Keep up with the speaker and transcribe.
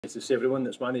Nice to see everyone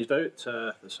that's managed out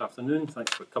this afternoon.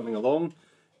 Thanks for coming along,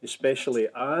 especially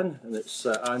Anne, and it's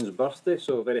Anne's birthday,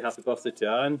 so very happy birthday to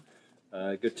Anne.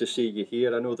 Good to see you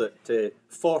here. I know that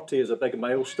 40 is a big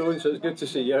milestone, so it's good to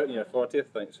see you out in your 40th.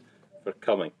 Thanks for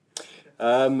coming.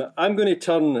 I'm going to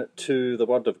turn to the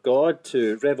Word of God,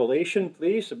 to Revelation,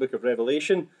 please, the book of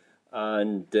Revelation,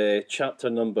 and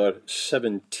chapter number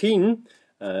 17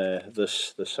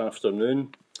 this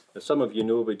afternoon. As some of you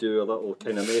know, we do a little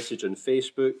kind of message on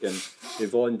Facebook, and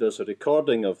Yvonne does a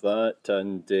recording of that,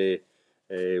 and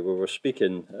we were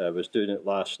speaking, I was doing it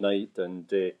last night,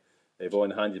 and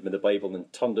Yvonne handed me the Bible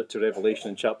and turned it to Revelation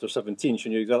in chapter 17. She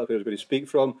knew exactly where I was going to speak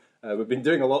from. We've been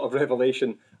doing a lot of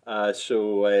Revelation,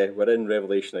 so we're in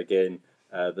Revelation again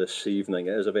this evening.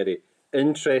 It is a very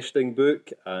interesting book,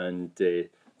 and there's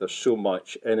so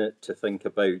much in it to think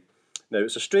about. Now,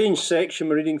 it's a strange section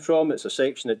we're reading from. It's a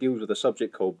section that deals with a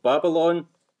subject called Babylon,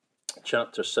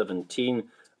 chapter 17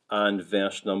 and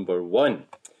verse number 1,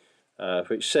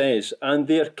 which says, "And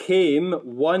there came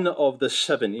one of the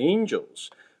seven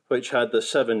angels, which had the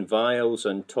seven vials,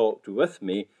 and talked with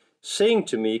me, saying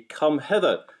to me, Come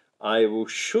hither, I will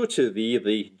show to thee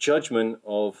the judgment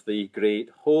of the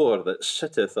great whore that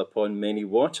sitteth upon many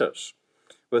waters,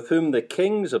 with whom the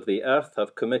kings of the earth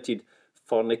have committed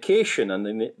fornication, and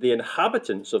the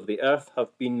inhabitants of the earth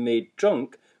have been made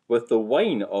drunk with the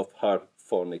wine of her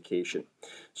fornication.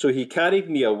 So he carried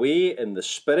me away in the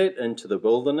spirit into the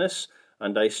wilderness,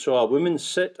 and I saw a woman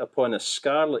sit upon a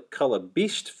scarlet-coloured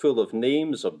beast full of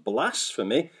names of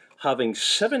blasphemy, having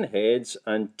 7 heads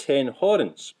and 10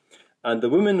 horns. And the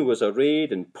woman was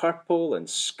arrayed in purple and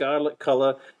scarlet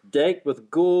colour, decked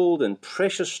with gold and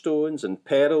precious stones and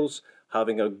pearls,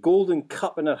 having a golden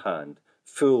cup in her hand,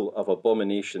 full of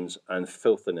abominations and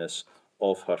filthiness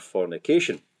of her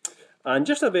fornication." And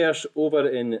just a verse over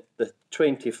in the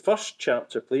 21st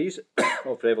chapter, please,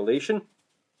 of Revelation.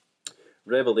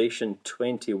 Revelation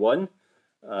 21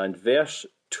 and verse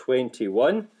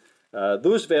 21.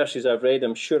 Those verses I've read,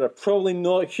 I'm sure, are probably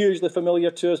not hugely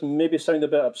familiar to us, maybe sound a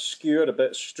bit obscure, a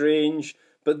bit strange.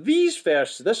 But this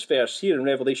verse here in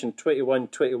Revelation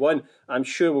 21, I'm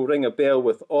sure will ring a bell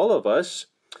with all of us.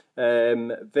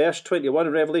 Verse 21,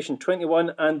 Revelation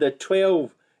 21, "And the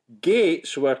 12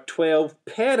 gates were 12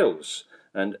 pearls,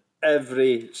 and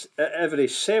every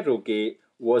several gate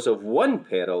was of one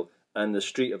pearl, and the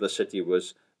street of the city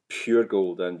was pure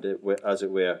gold, and as it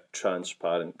were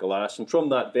transparent glass." And from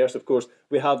that verse, of course,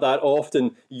 we have that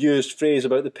often used phrase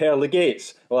about the pearly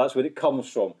gates. Well, that's where it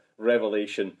comes from,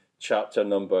 Revelation chapter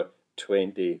number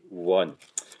 21.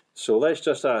 So let's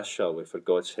just ask, shall we, for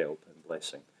God's help and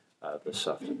blessing this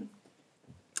afternoon.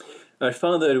 Our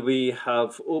Father, we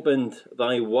have opened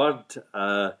thy word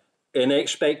in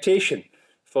expectation,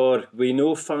 for we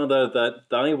know, Father, that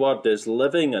thy word is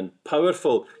living and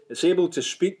powerful. It's able to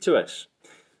speak to us.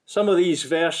 Some of these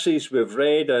verses we've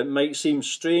read might seem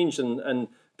strange, and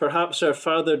perhaps, our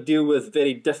Father, deal with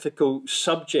very difficult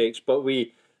subjects, but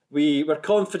we're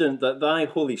confident that thy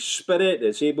Holy Spirit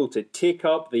is able to take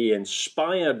up the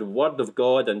inspired word of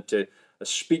God and to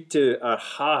speak to our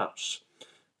hearts.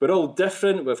 We're all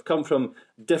different. We've come from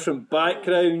different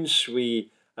backgrounds. We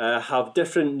have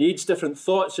different needs, different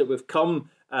thoughts that we've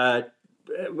come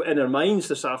in our minds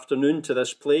this afternoon to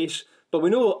this place. But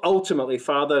we know ultimately,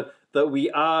 Father, that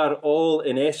we are all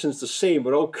in essence the same.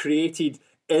 We're all created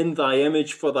in thy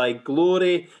image for thy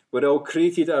glory. We're all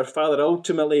created, our Father,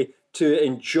 ultimately to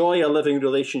enjoy a living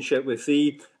relationship with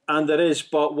thee. And there is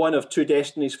but one of two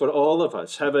destinies for all of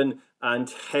us, heaven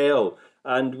and hell.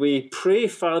 And we pray,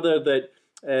 Father, that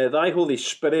thy Holy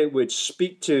Spirit would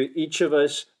speak to each of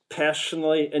us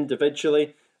personally,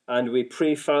 individually. And we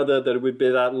pray, Father, there would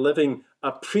be that living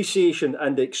appreciation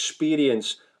and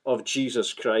experience of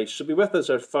Jesus Christ. So be with us,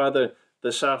 our Father,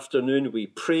 this afternoon. We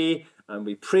pray, and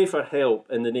we pray for help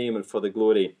in the name and for the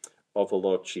glory of the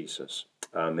Lord Jesus.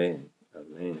 Amen.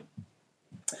 Amen.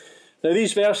 Now,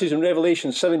 these verses in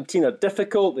Revelation 17 are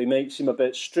difficult. They might seem a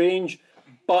bit strange,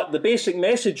 but the basic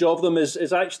message of them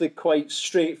is actually quite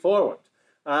straightforward.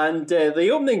 And the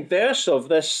opening verse of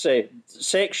this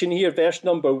section here, verse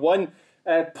number 1,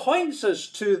 points us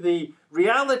to the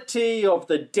reality of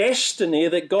the destiny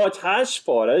that God has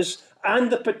for us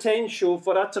and the potential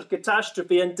for utter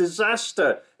catastrophe and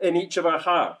disaster in each of our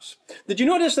hearts. Did you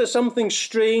notice that something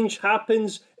strange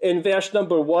happens in verse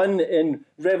number 1 in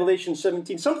Revelation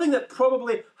 17? Something that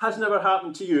probably has never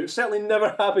happened to you. It certainly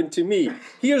never happened to me.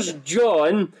 Here's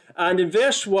John, and in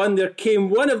verse 1, "There came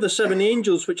one of the 7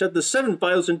 angels which had the 7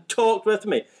 vials and talked with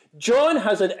me." John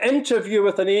has an interview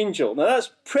with an angel. Now,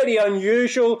 that's pretty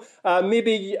unusual.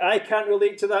 Maybe I can't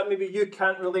relate to that. Maybe you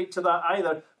can't relate to that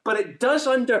either. but it does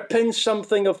underpin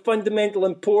something of fundamental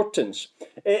importance.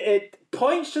 It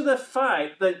points to the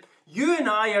fact that you and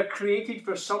I are created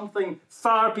for something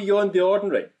far beyond the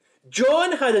ordinary.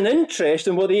 John had an interest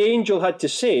in what the angel had to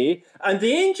say, and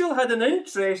the angel had an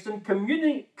interest in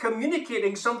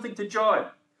communicating something to John.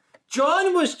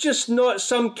 John was just not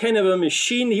some kind of a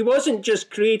machine. He wasn't just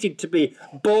created to be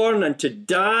born and to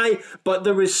die, but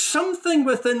there was something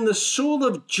within the soul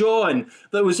of John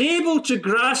that was able to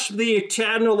grasp the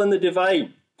eternal and the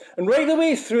divine. And right the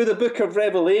way through the book of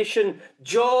Revelation,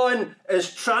 John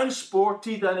is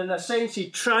transported, and in a sense he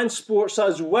transports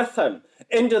us with him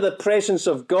into the presence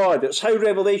of God. It's how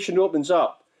Revelation opens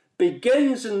up.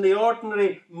 Begins in the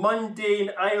ordinary,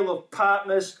 mundane Isle of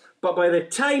Patmos, but by the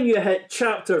time you hit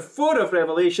chapter 4 of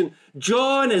Revelation,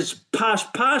 John is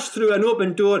passed through an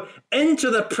open door into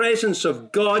the presence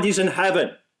of God. He's in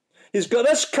heaven. He's got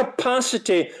this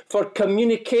capacity for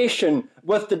communication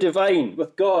with the divine,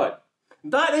 with God.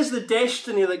 That is the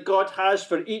destiny that God has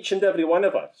for each and every one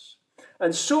of us.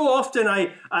 And so often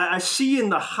I see in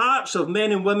the hearts of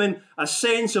men and women a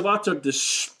sense of utter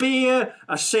despair,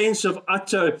 a sense of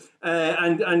utter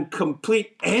and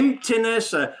complete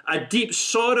emptiness, a deep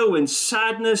sorrow and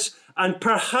sadness. And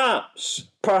perhaps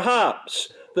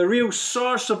the real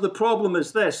source of the problem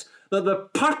is this, that the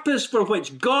purpose for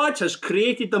which God has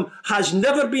created them has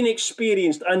never been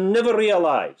experienced and never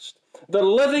realized. They're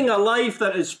living a life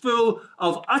that is full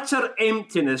of utter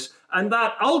emptiness, and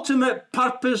that ultimate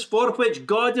purpose for which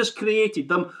God has created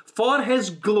them, for his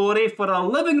glory, for a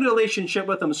living relationship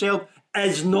with himself,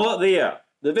 is not there.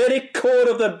 The very core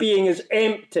of their being is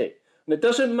empty. And it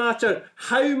doesn't matter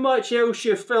how much else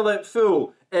you fill it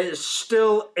full, it's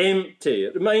still empty.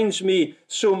 It reminds me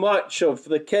so much of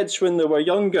the kids when they were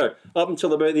younger, up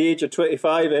until about the age of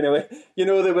 25 anyway. You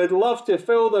know, they would love to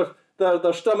fill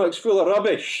their stomachs full of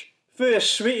rubbish, full of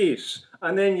sweeties,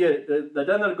 and then the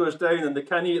dinner goes down and they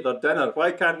can't eat their dinner.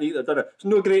 Why can't they eat their dinner? It's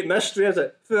no great mystery, is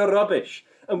it? Full of rubbish.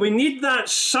 And we need that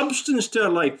substance to our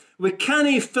life. We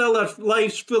can't fill our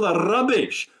lives full of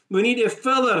rubbish. We need to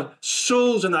fill our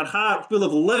souls and our heart full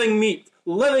of living meat,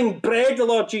 living bread. The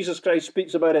Lord Jesus Christ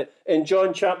speaks about it in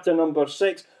John chapter number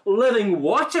 6. Living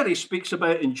water he speaks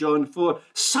about in John 4.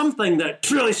 Something that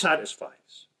truly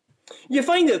satisfies. You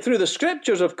find it through the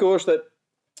scriptures, of course, that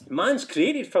man's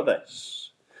created for this.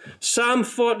 Psalm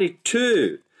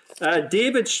 42,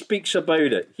 David speaks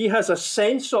about it. He has a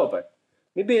sense of it.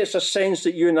 Maybe it's a sense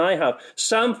that you and I have.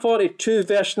 Psalm 42,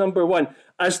 verse number 1.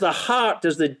 As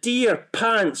the deer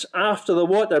pants after the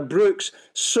water brooks,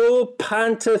 so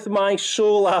panteth my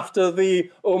soul after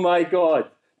thee, O my God.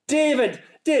 David,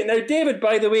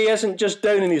 by the way, isn't just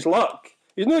down in his luck.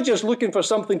 He's not just looking for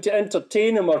something to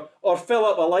entertain him or fill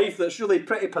up a life that's really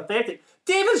pretty pathetic.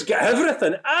 David's got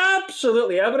everything,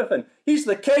 absolutely everything. He's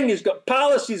the king, he's got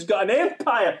palace, he's got an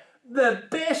empire, the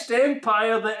best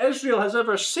empire that Israel has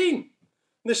ever seen.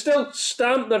 They still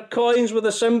stamp their coins with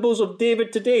the symbols of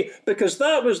David today because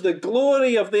that was the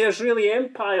glory of the Israeli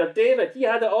empire. David, he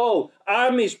had it all.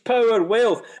 Armies, power,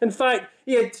 wealth. In fact,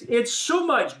 he had so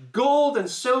much gold and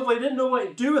silver, he didn't know what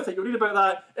to do with it. You read about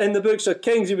that in the books of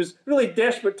Kings. He was really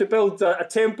desperate to build a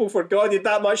temple for God. He had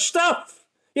that much stuff.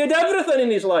 He had everything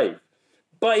in his life.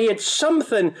 But he had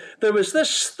something. There was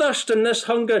this thirst and this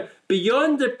hunger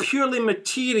beyond the purely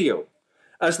material.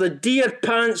 As the deer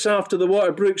pants after the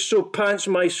water brooks, so pants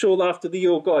my soul after thee,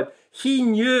 O God. He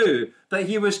knew that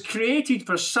he was created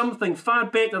for something far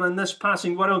better than this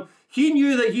passing world. He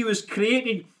knew that he was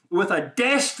created with a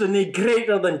destiny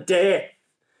greater than death.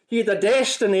 He had a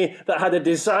destiny that had a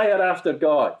desire after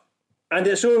God. And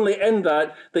it's only in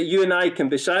that you and I can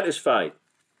be satisfied.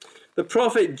 The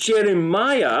prophet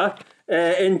Jeremiah,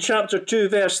 in chapter 2,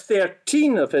 verse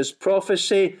 13 of his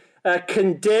prophecy,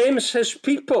 condemns his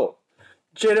people.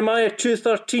 Jeremiah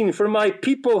 2:13, for my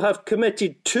people have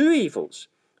committed two evils.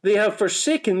 They have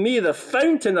forsaken me, the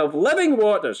fountain of living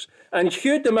waters, and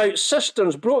hewed them out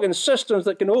cisterns, broken cisterns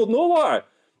that can hold no water.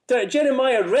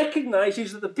 Jeremiah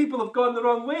recognizes that the people have gone the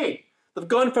wrong way. They've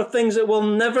gone for things that will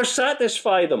never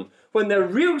satisfy them, when their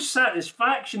real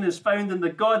satisfaction is found in the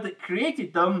God that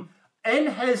created them in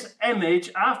his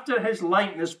image, after his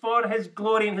likeness, for his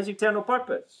glory and his eternal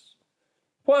purpose.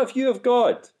 What if you have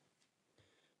God?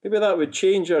 Maybe that would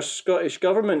change our Scottish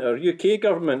government or UK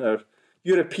government or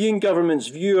European government's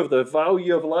view of the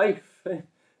value of life.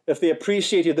 If they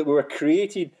appreciated that we were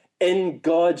created in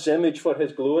God's image for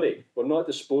his glory. We're not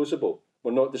disposable.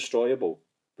 We're not destroyable.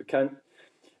 We can't.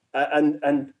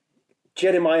 And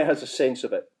Jeremiah has a sense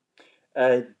of it.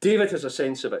 David has a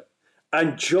sense of it.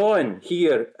 And John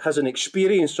here has an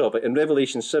experience of it in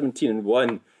Revelation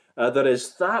 17:1. There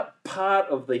is that part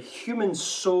of the human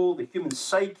soul, the human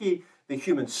psyche, the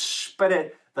human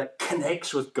spirit that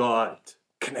connects with God.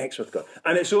 Connects with God.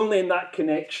 And it's only in that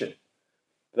connection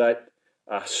that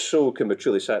a soul can be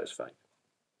truly satisfied.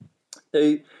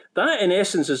 Now, that in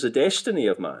essence is the destiny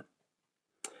of man.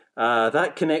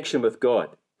 That connection with God.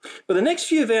 But the next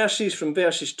few verses, from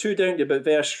verses 2 down to about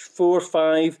verse 4,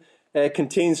 5,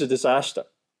 contains a disaster.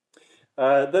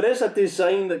 There is a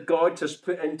design that God has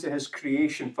put into his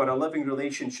creation for a living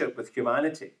relationship with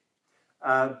humanity.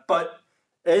 But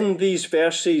in these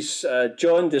verses,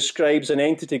 John describes an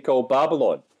entity called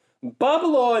Babylon.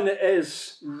 Babylon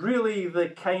is really the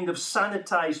kind of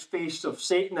sanitized face of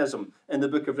Satanism in the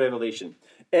book of Revelation.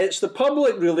 It's the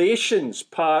public relations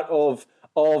part of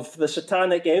the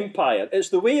satanic empire. It's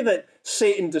the way that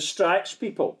Satan distracts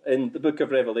people in the book of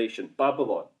Revelation,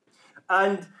 Babylon.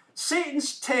 And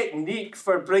Satan's technique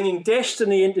for bringing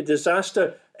destiny into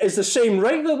disaster is the same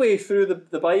right the way through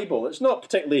the Bible. It's not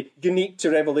particularly unique to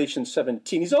Revelation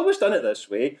 17. He's always done it this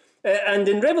way. And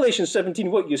in Revelation 17,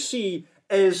 what you see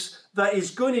is that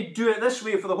he's going to do it this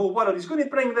way for the whole world. He's going to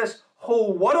bring this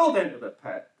whole world into the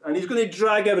pit. And he's going to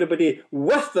drag everybody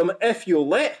with them if you'll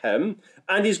let him.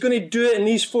 And he's going to do it in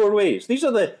these 4 ways. These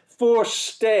are the 4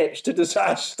 steps to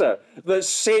disaster that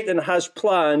Satan has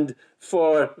planned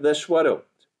for this world.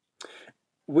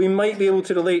 We might be able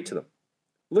to relate to them.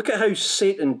 Look at how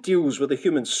Satan deals with the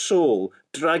human soul,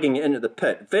 dragging it into the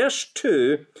pit. Verse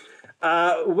 2,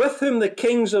 with whom the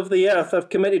kings of the earth have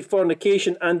committed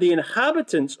fornication, and the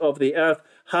inhabitants of the earth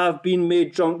have been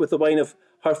made drunk with the wine of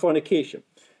her fornication.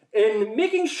 In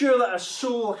making sure that a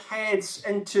soul heads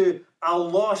into a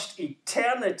lost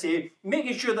eternity,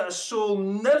 making sure that a soul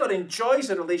never enjoys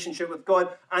a relationship with God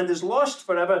and is lost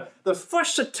forever, the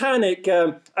first satanic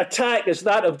attack is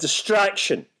that of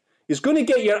distraction. He's going to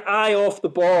get your eye off the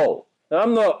ball. Now,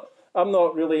 I'm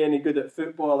not really any good at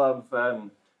football.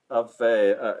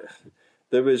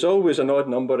 There was always an odd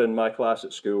number in my class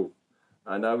at school,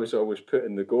 and I was always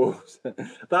putting the goals.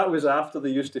 That was after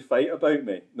they used to fight about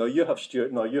me. No, you have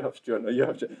Stuart. No, you have Stuart. No, you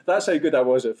have Stuart. That's how good I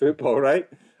was at football, right?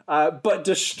 But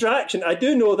distraction, I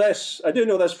do know this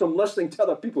from listening to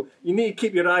other people. You need to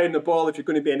keep your eye on the ball if you're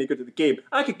going to be any good at the game.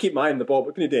 I could keep my eye on the ball,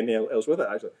 but couldn't do anything else with it,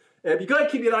 actually. You've got to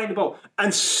keep your eye on the ball.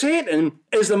 And Satan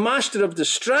is the master of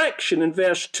distraction in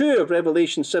verse 2 of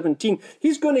Revelation 17.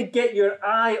 He's going to get your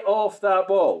eye off that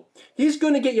ball. He's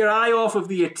going to get your eye off of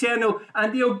the eternal,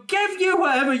 and he'll give you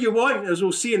whatever you want, as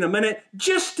we'll see in a minute,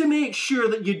 just to make sure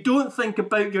that you don't think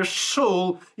about your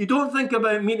soul, you don't think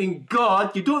about meeting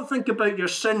God, you don't think about your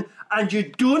sin, and you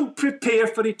don't prepare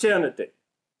for eternity.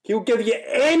 He'll give you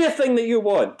anything that you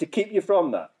want to keep you from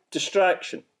that.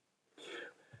 Distraction.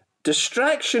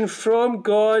 Distraction from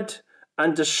God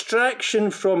and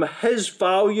distraction from his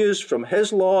values, from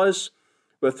his laws,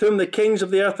 with whom the kings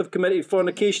of the earth have committed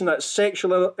fornication. That's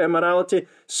sexual immorality,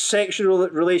 sexual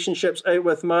relationships out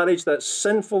with marriage. That's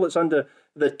sinful. It's under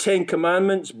the 10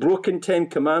 Commandments, broken 10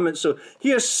 Commandments. So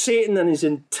here's Satan, and he's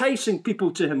enticing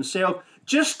people to himself.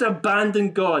 Just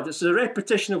abandon God. It's a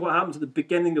repetition of what happened at the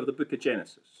beginning of the book of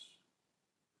Genesis.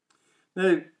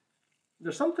 Now,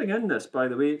 there's something in this, by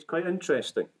the way. It's quite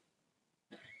interesting.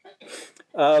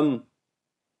 A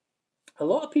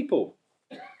lot of people,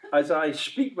 as I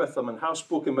speak with them and have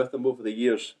spoken with them over the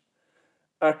years,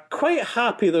 are quite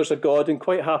happy there's a God and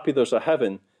quite happy there's a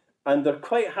heaven, and they're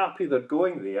quite happy they're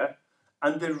going there.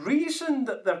 And the reason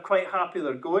that they're quite happy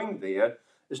they're going there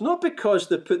is not because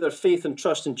they put their faith and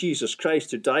trust in Jesus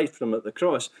Christ who died for them at the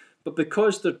cross, but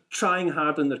because they're trying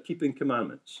hard and they're keeping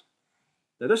commandments.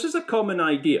 Now, this is a common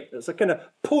idea. It's a kind of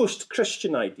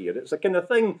post-Christian idea. It's a kind of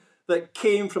thing that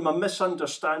came from a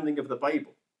misunderstanding of the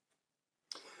Bible.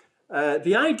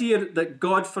 The idea that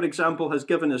God, for example, has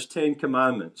given us 10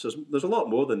 commandments. There's a lot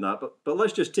more than that, but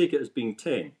let's just take it as being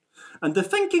 10. And the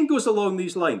thinking goes along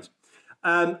these lines.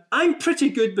 I'm pretty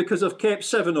good because I've kept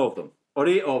 7 of them, or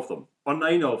 8 of them, or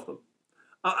 9 of them.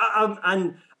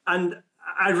 And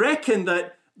I reckon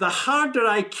that the harder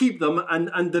I keep them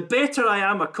and the better I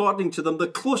am according to them, the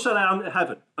closer I am to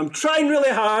heaven. I'm trying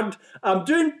really hard. I'm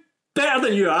doing better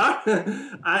than you are,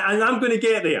 and I'm going to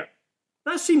get there.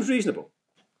 That seems reasonable.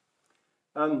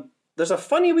 There's a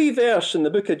funny wee verse in the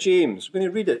book of James. I'm going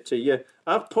to read it to you.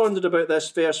 I've pondered about this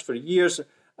verse for years,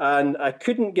 and I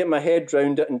couldn't get my head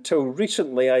round it until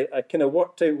recently. I kind of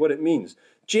worked out what it means.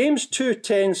 James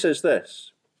 2:10 says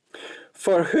this: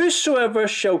 "For whosoever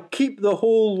shall keep the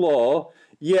whole law,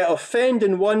 yet offend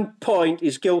in one point,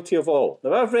 is guilty of all."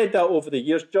 Now, I've read that over the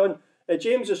years.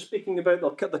 James is speaking about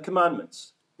the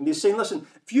commandments. And he's saying, listen,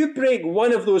 if you break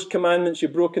one of those commandments,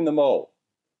 you've broken them all.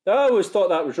 I always thought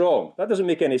that was wrong. That doesn't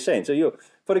make any sense.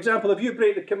 For example, if you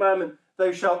break the commandment,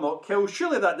 thou shalt not kill,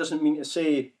 surely that doesn't mean to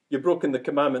say you've broken the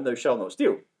commandment, thou shalt not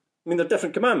steal. I mean, they're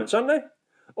different commandments, aren't they?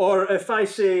 Or if I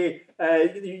say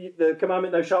the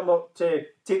commandment, thou shalt not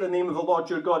take the name of the Lord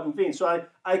your God in vain, so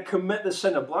I commit the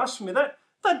sin of blasphemy,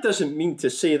 that doesn't mean to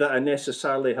say that I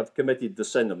necessarily have committed the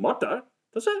sin of murder,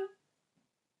 does it?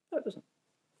 That doesn't.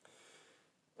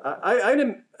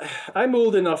 I'm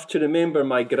old enough to remember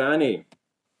my granny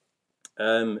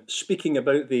speaking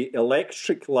about the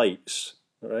electric lights,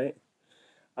 right?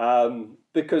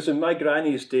 Because in my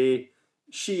granny's day,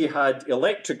 she had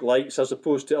electric lights as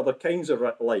opposed to other kinds of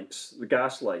lights, the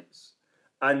gas lights.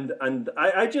 And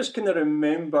I just kind of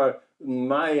remember in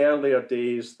my earlier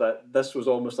days that this was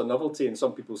almost a novelty in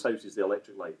some people's houses, the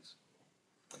electric lights.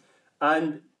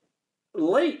 And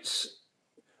lights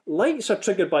are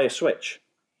triggered by a switch.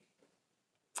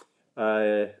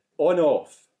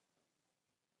 On-off.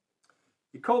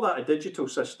 You call that a digital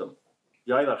system.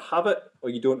 You either have it or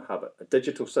you don't have it, a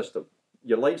digital system.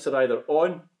 Your lights are either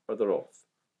on or they're off.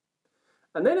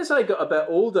 And then as I got a bit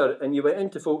older and you went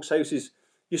into folks' houses,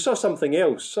 you saw something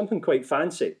else, something quite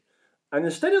fancy. And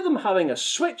instead of them having a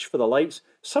switch for the lights,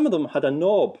 some of them had a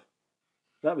knob.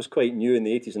 That was quite new in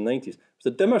the 80s and 90s. It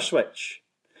was a dimmer switch.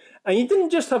 And you didn't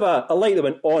just have a light that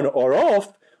went on or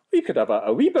off. You could have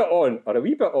a wee bit on or a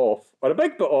wee bit off, or a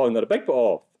big bit on or a big bit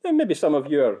off. And maybe some of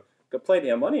you are got plenty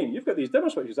of money and you've got these dimmer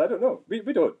switches. I don't know. We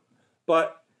don't.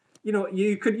 But you know,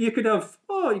 you could have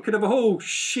a whole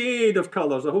shade of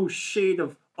colours, a whole shade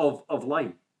of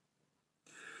light.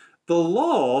 The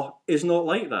law is not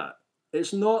like that.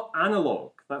 It's not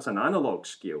analog. That's an analog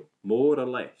scale, more or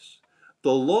less.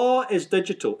 The law is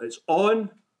digital. It's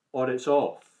on or it's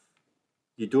off.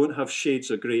 You don't have shades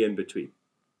of grey in between.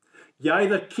 You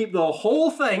either keep the whole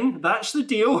thing, that's the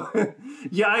deal.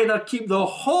 You either keep the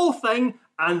whole thing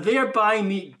and thereby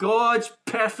meet God's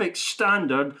perfect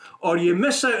standard, or you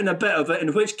miss out on a bit of it,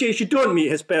 in which case you don't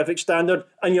meet his perfect standard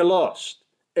and you're lost.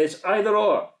 It's either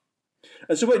or.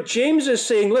 And so what James is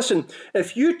saying, listen,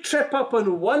 if you trip up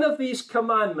on one of these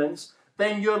commandments,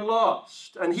 then you're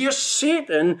lost. And here's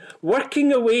Satan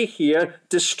working away here,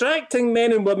 distracting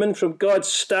men and women from God's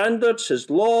standards, his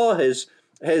law, his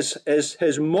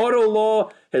moral law,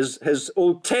 his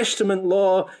Old Testament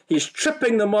law. He's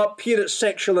tripping them up here at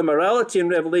sexual immorality in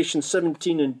Revelation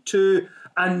 17:2,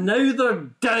 and now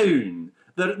they're down.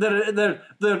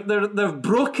 They've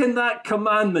broken that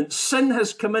commandment. Sin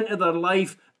has come into their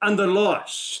life, and they're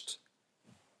lost.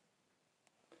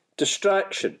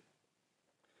 Distraction.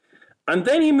 And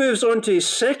then he moves on to his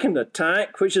second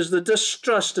attack, which is the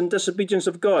distrust and disobedience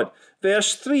of God.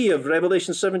 Verse 3 of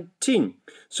Revelation 17.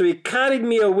 So he carried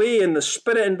me away in the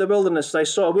spirit in the wilderness. I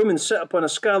saw a woman sit upon a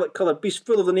scarlet-coloured beast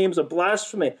full of the names of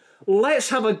blasphemy. Let's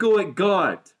have a go at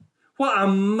God. What a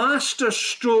master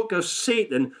stroke of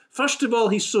Satan. First of all,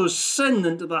 he sows sin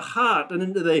into the heart and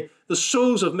into the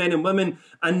souls of men and women.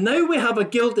 And now we have a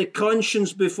guilty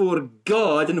conscience before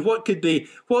God. And what could be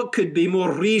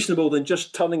more reasonable than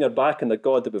just turning our back on the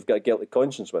God that we've got a guilty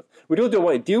conscience with? We don't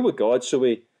want to deal with God, so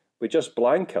we just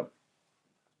blank him.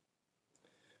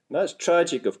 And that's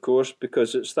tragic, of course,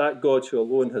 because it's that God who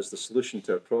alone has the solution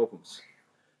to our problems.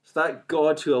 It's that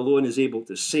God who alone is able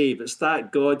to save. It's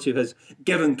that God who has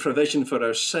given provision for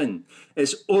our sin.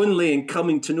 It's only in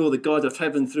coming to know the God of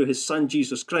heaven through his Son,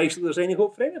 Jesus Christ, that there's any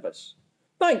hope for any of us.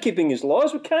 Not in keeping his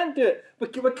laws. We can't do it.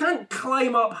 We can't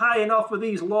climb up high enough with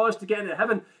these laws to get into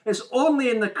heaven. It's only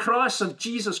in the cross of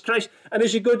Jesus Christ. And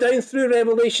as you go down through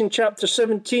Revelation chapter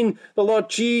 17, the Lord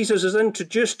Jesus is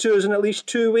introduced to us in at least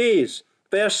two ways.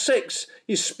 Verse 6,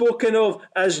 he's spoken of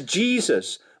as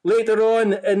Jesus. Later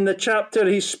on in the chapter,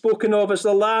 he's spoken of as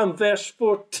the Lamb. Verse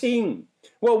 14.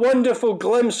 What a wonderful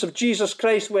glimpse of Jesus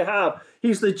Christ we have.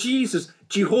 He's the Jesus.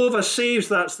 Jehovah saves,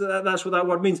 that's what that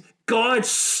word means. God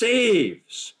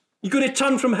saves. You're going to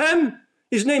turn from him?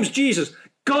 His name's Jesus.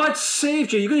 God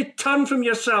saved you. You're going to turn from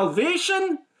your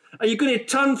salvation? Are you going to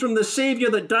turn from the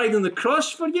Saviour that died on the cross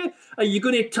for you? Are you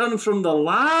going to turn from the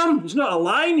Lamb? He's not a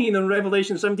lion here in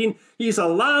Revelation 17. He's a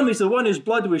lamb. He's the one whose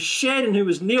blood was shed and who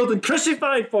was nailed and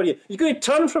crucified for you. You're going to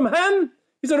turn from him?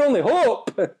 He's our only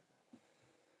hope.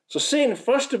 So Satan,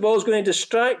 first of all, is going to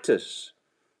distract us.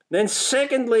 Then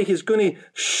secondly, he's going to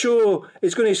sow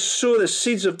the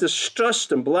seeds of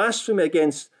distrust and blasphemy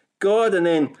against God. And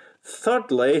then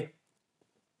thirdly,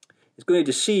 he's going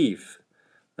to deceive.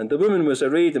 And the woman was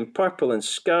arrayed in purple and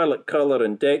scarlet colour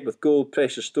and decked with gold,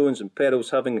 precious stones and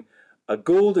pearls, having a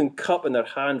golden cup in her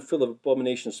hand full of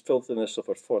abominations, filthiness of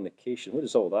her fornication. What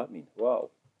does all that mean?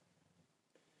 Wow.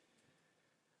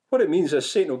 What it means is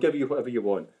Satan will give you whatever you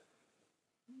want.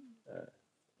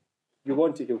 You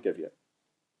want it, he'll give you it.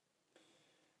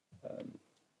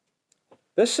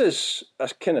 This is a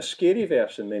kind of scary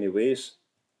verse in many ways.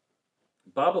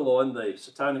 Babylon, the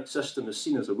satanic system, is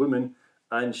seen as a woman,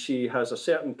 and she has a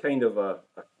certain kind of a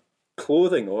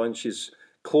clothing on. She's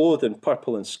clothed in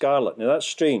purple and scarlet. Now that's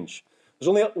strange. There's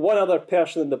only one other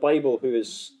person in the Bible who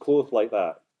is clothed like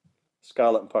that,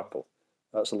 scarlet and purple.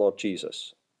 That's the Lord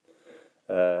Jesus.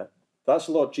 That's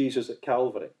the Lord Jesus at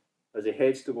Calvary. As he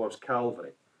heads towards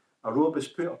Calvary, a robe is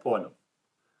put upon him.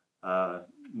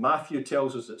 Matthew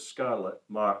tells us it's scarlet.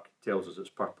 Mark tells us it's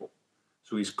purple.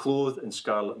 So he's clothed in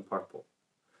scarlet and purple.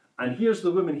 And here's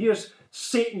the woman. Here's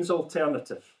Satan's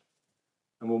alternative.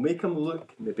 And we'll make him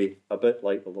look maybe a bit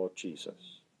like the Lord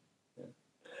Jesus. Yeah.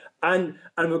 And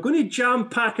we're going to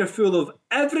jam-pack her full of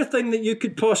everything that you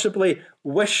could possibly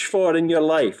wish for in your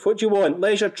life. What do you want?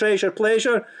 Leisure, treasure,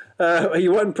 pleasure?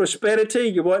 You want prosperity?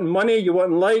 You want money? You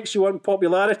want likes? You want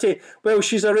popularity? Well,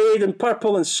 she's arrayed in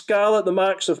purple and scarlet, the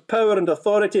marks of power and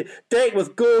authority, decked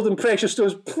with gold and precious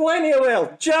stones. Plenty of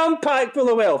wealth, jam-packed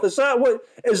full of wealth. Is that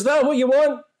what you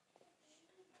want?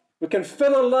 We can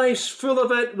fill our lives full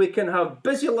of it. We can have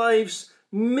busy lives,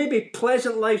 maybe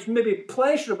pleasant lives, maybe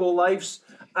pleasurable lives.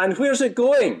 And where's it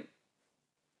going?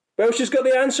 Well, she's got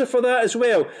the answer for that as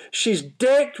well. She's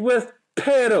decked with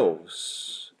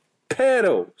pearls.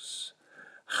 Pearls.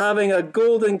 Having a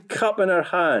golden cup in her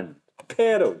hand.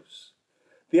 Pearls.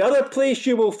 The other place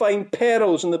you will find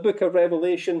pearls in the book of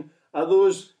Revelation are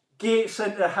those gates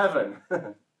into heaven.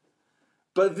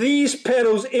 But these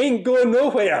pearls ain't going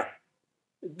nowhere.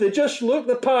 They just look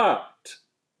the part.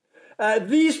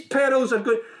 These pearls are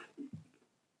good.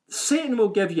 Satan will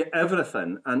give you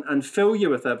everything and fill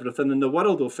you with everything, and the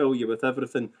world will fill you with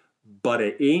everything, but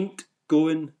it ain't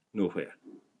going nowhere.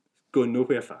 It's going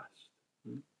nowhere fast.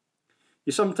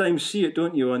 You sometimes see it,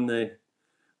 don't you,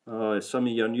 on some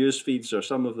of your news feeds or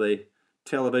some of the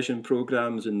television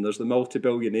programs, and there's the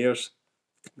multi-billionaires.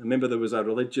 I remember there was a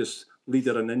religious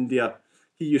leader in India.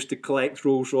 He used to collect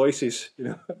Rolls Royces,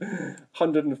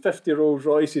 150 Rolls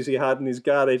Royces he had in his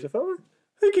garage. I thought, well,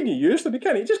 how can you use them?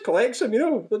 He just collects them,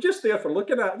 They're just there for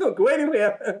looking at. They don't go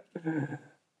anywhere.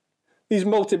 These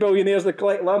multi-billionaires, they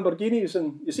collect Lamborghinis,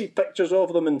 and you see pictures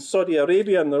of them in Saudi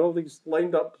Arabia, and they're all these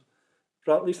lined up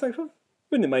front these things.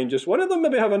 Wouldn't mind just one of them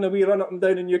maybe having a wee run up and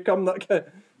down in your Cumnock.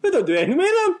 They don't do any of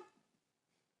them.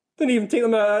 Didn't even take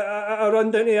them a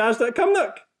run down to Asda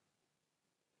Cumnock.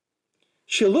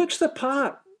 She looks the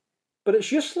part, but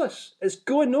it's useless. It's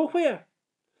going nowhere.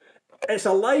 It's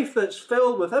a life that's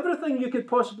filled with everything you could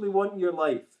possibly want in your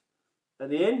life. At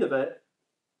the end of it,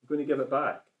 you're going to give it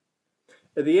back.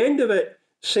 At the end of it,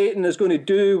 Satan is going to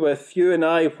do with you and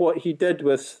I what he did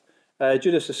with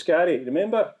Judas Iscariot.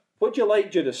 Remember? What do you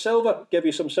like, Judas? Silver? Give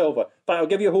you some silver. In fact, I'll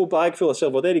give you a whole bag full of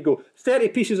silver. There you go. 30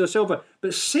 pieces of silver.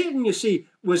 But Satan, you see,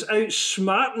 was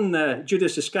outsmarting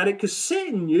Judas Iscariot, because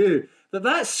Satan knew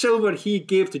that silver he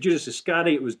gave to Judas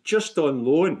Iscariot was just on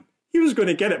loan. He was going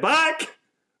to get it back.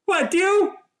 What a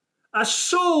deal! A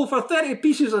soul for 30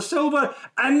 pieces of silver,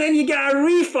 and then you get a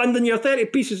refund on your 30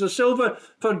 pieces of silver.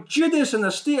 For Judas, in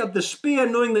a state of despair,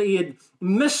 knowing that he had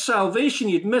missed salvation,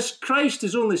 he had missed Christ,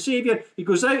 his only Saviour, he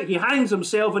goes out, he hangs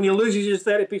himself, and he loses his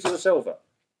 30 pieces of silver.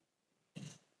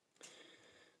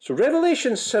 So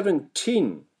Revelation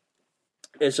 17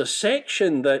 is a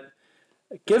section that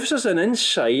gives us an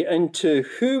insight into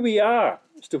who we are,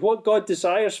 as to what God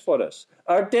desires for us.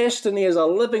 Our destiny is a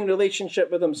living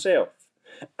relationship with himself.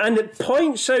 And it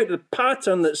points out the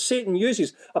pattern that Satan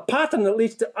uses, a pattern that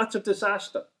leads to utter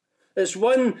disaster. It's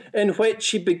one in which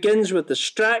he begins with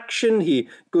distraction, he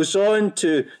goes on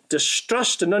to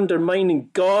distrust and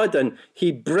undermining God, and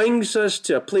he brings us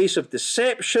to a place of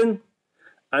deception.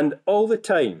 And all the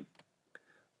time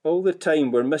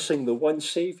we're missing the one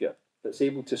Saviour that's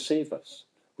able to save us.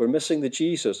 We're missing the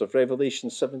Jesus of Revelation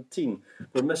 17.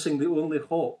 We're missing the only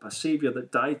hope, a Saviour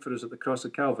that died for us at the cross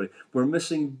of Calvary. We're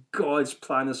missing God's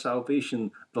plan of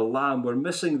salvation, the Lamb. We're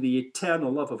missing the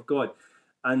eternal love of God.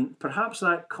 And perhaps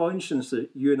that conscience that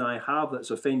you and I have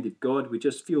that's offended God, we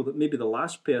just feel that maybe the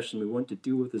last person we want to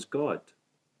deal with is God.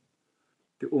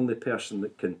 The only person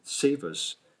that can save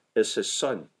us is his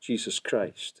Son, Jesus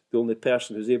Christ. The only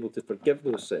person who's able to forgive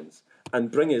those sins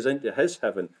and bring us into his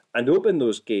heaven and open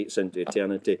those gates into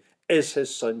eternity is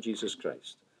his Son, Jesus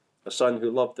Christ. A Son who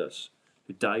loved us,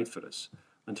 who died for us,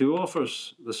 and who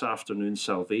offers this afternoon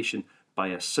salvation by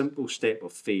a simple step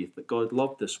of faith that God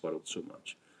loved this world so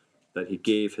much that he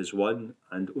gave his one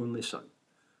and only Son,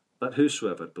 that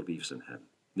whosoever believes in him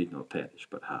need not perish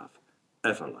but have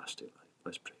everlasting life.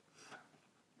 Let's pray.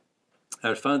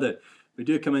 Our Father, we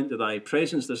do come into thy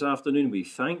presence this afternoon. We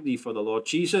thank thee for the Lord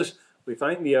Jesus. We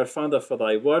thank thee, our Father, for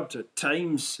thy word. At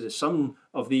times, some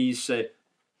of these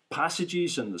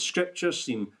passages in the scriptures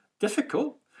seem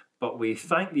difficult, but we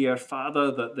thank thee, our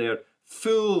Father, that they're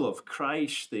full of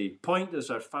Christ. They point us,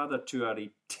 our Father, to our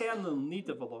eternal need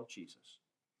of the Lord Jesus.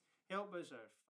 Help us, our